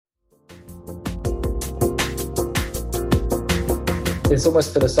it's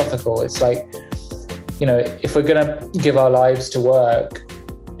almost philosophical. It's like, you know, if we're going to give our lives to work,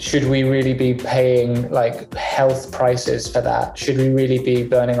 should we really be paying like health prices for that? Should we really be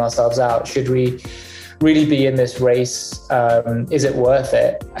burning ourselves out? Should we really be in this race? Is it worth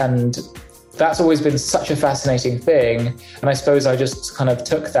it? And that's always been such a fascinating thing. And I suppose I just kind of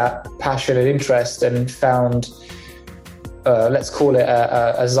took that passion and interest and found, let's call it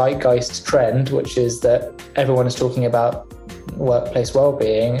a zeitgeist trend, which is that everyone is talking about workplace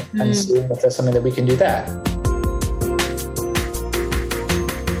well-being and seeing if there's something that we can do there.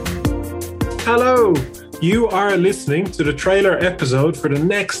 Hello, you are listening to the trailer episode for the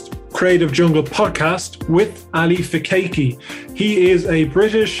next Creative Jungle podcast with Ali Fekaiki. He is a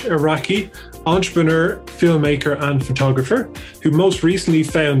British Iraqi entrepreneur, filmmaker and photographer who most recently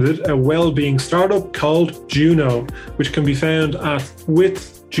founded a well-being startup called Juno, which can be found at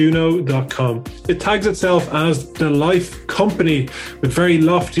withjuno.com. It tags itself as the life company with very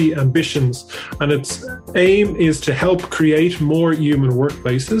lofty ambitions, and its aim is to help create more human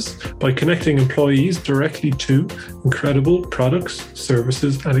workplaces by connecting employees directly to incredible products,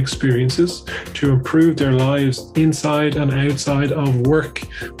 services and experiences to improve their lives inside and outside of work.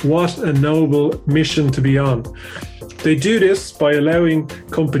 What a noble mission to be on. They do this by allowing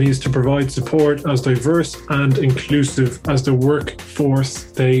companies to provide support as diverse and inclusive as the workforce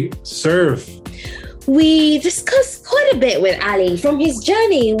they serve. We discussed quite a bit with Ali, from his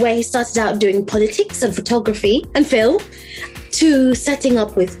journey where he started out doing politics and photography and film to setting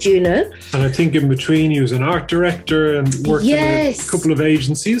up with Juno. And I think in between he was an art director and worked in a couple of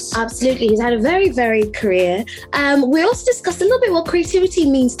agencies. Absolutely. He's had a very varied career. We also discussed a little bit what creativity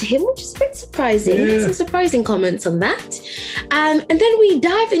means to him, which is a bit surprising. Yeah. Some surprising comments on that. And then we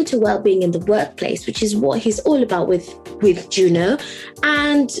dive into well-being in the workplace, which is what he's all about with Juno.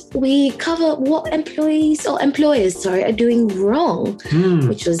 And we cover what employers are doing wrong,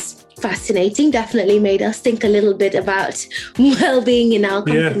 which was fascinating. Definitely made us think a little bit about well-being in our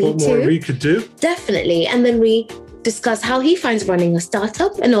company what more we could do. Definitely. And then we discuss how he finds running a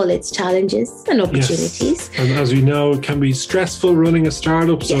startup and all its challenges and opportunities. Yes. And as we know, it can be stressful running a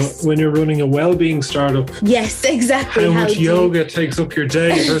startup. So when you're running a well-being startup, yes, exactly. How much yoga takes up your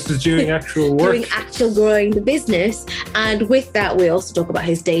day versus doing actual work. Doing actual growing the business. And with that, we also talk about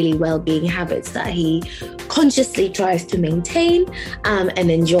his daily well-being habits that he consciously tries to maintain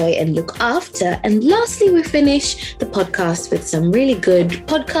and enjoy and look after. And lastly, we finish the podcast with some really good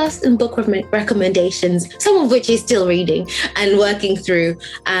podcast and book recommendations, some of which is still reading and working through.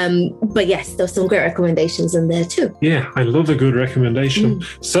 But yes, there's some great recommendations in there too. Yeah, I love a good recommendation.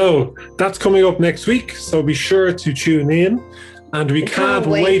 So that's coming up next week. So be sure to tune in, and we can't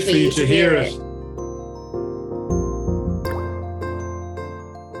wait for you to hear it.